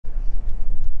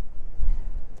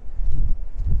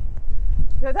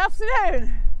Good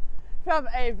afternoon from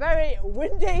a very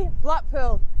windy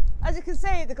Blackpool. As you can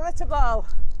see, the glitter ball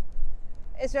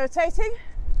is rotating.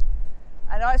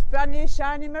 I know it's brand new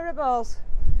shiny mirror balls.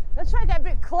 I'll try to get a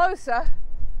bit closer,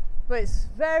 but it's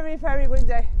very, very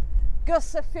windy.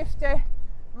 Gusts of 50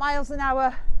 miles an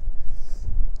hour.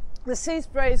 The sea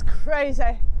spray is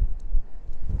crazy.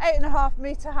 8.5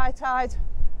 metre high tide.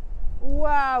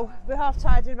 Wow, we're half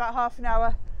tide in about half an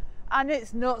hour, and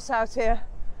it's nuts out here.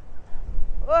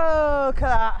 Whoa, look at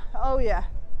that. Oh yeah.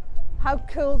 How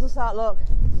cool does that look?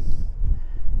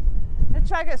 I'm going to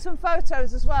try to get some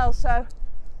photos as well, so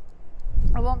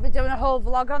I won't be doing a whole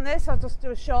vlog on this. I'll just do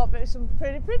a short bit of some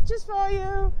pretty pictures for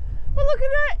you. But look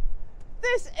at it.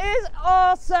 This is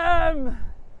awesome.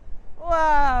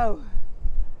 Wow.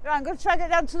 Right, I'm going to try to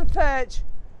get down to the perch.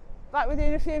 Back with you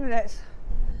in a few minutes.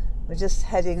 We're just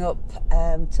heading up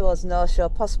towards North Shore,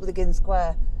 possibly Ginn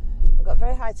Square. We've got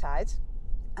very high tide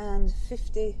and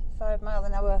 55 mile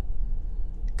an hour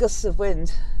gusts of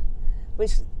wind,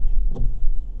 which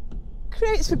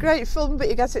creates for great fun, but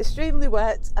you get extremely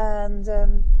wet, and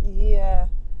yeah,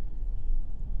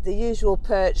 the usual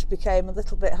perch became a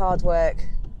little bit hard work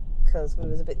because we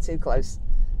was a bit too close,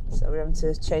 so we're having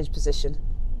to change position.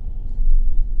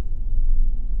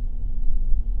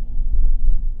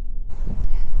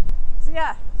 So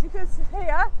yeah, as you can see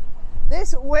here,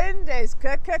 this wind is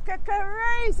crazy.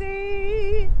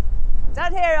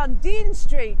 Down here on Dean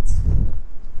Street,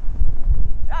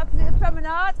 up to the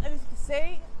promenade, and as you can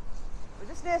see, we're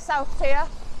just near South Pier.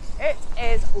 It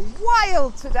is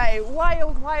wild today,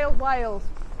 wild, wild, wild.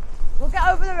 We'll get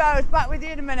over the road, back with you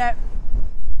in a minute.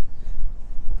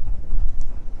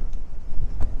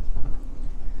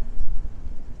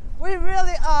 We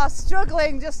really are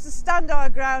struggling just to stand our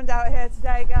ground out here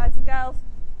today, guys and girls.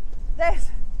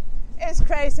 This is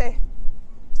crazy.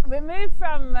 We moved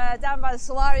from down by the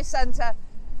Solari Centre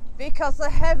because the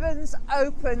heavens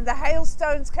opened, the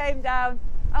hailstones came down,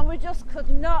 and we just could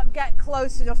not get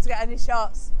close enough to get any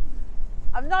shots.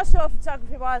 I'm not sure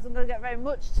photography wise I'm going to get very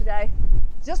much today,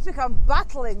 just because I'm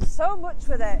battling so much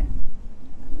with it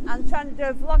and trying to do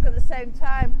a vlog at the same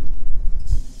time.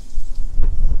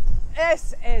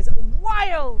 This is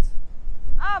wild,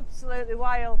 absolutely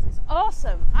wild. It's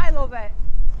awesome, I love it.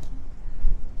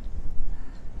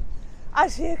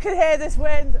 As you can hear this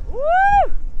wind,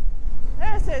 woo!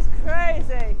 This is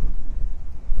crazy.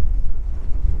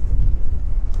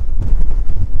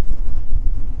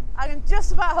 I can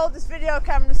just about hold this video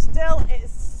camera still.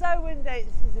 It's so windy,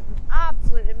 this is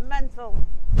absolutely mental.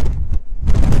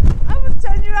 I would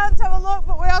turn you around to have a look,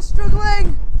 but we are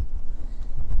struggling.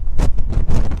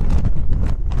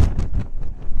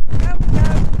 There we go.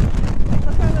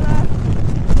 Look over there.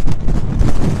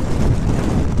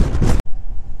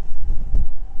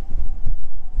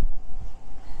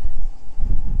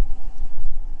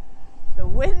 The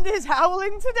wind is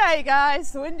howling today,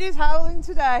 guys. The wind is howling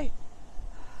today.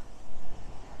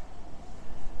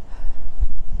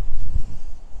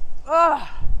 Oh,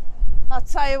 I'll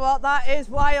tell you what, that is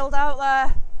wild out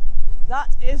there.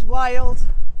 That is wild.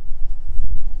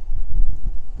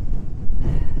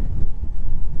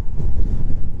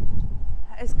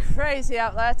 It's crazy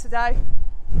out there today.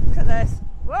 Look at this.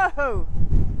 Whoa!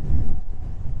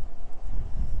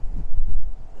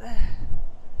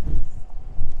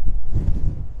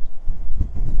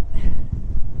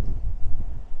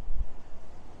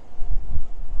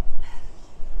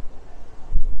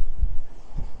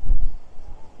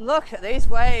 Look at these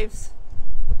waves.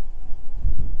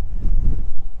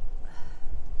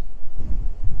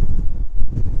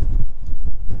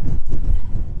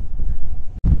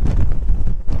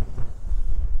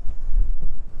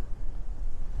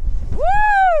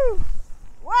 Woo!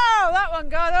 Wow, that one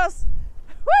got us.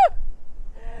 Woo!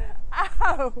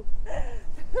 Ow!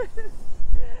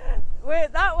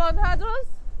 Wait, that one had us.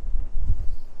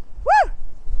 Woo!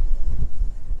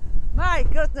 My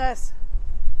goodness.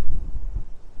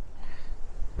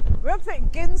 We're up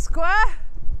at Ginn Square,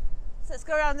 so let's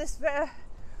go around this bit.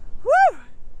 Woo!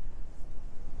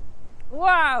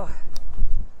 Wow!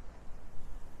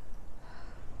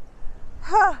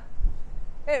 Huh.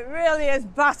 It really is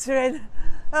battering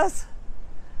us.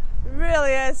 It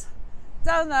really is.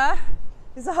 Down there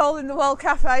is a hole in the wall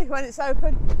cafe when it's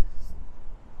open.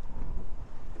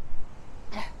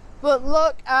 But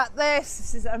look at this.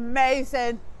 This is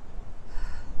amazing.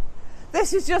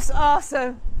 This is just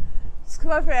awesome. Let's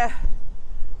come over here.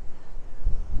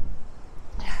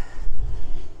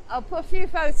 I'll put a few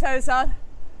photos on,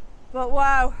 but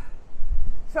wow,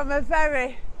 from a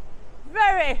very,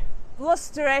 very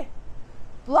blustery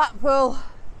Blackpool,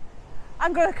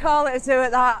 I'm going to call it a do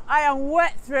at that. I am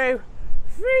wet through,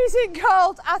 freezing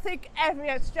cold. I think every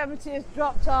extremity has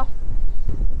dropped off.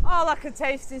 All I can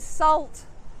taste is salt.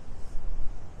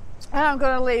 And I'm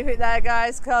going to leave it there,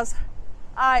 guys, because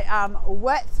I am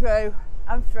wet through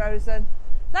and frozen.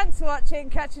 Thanks for watching.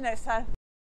 Catch you next time.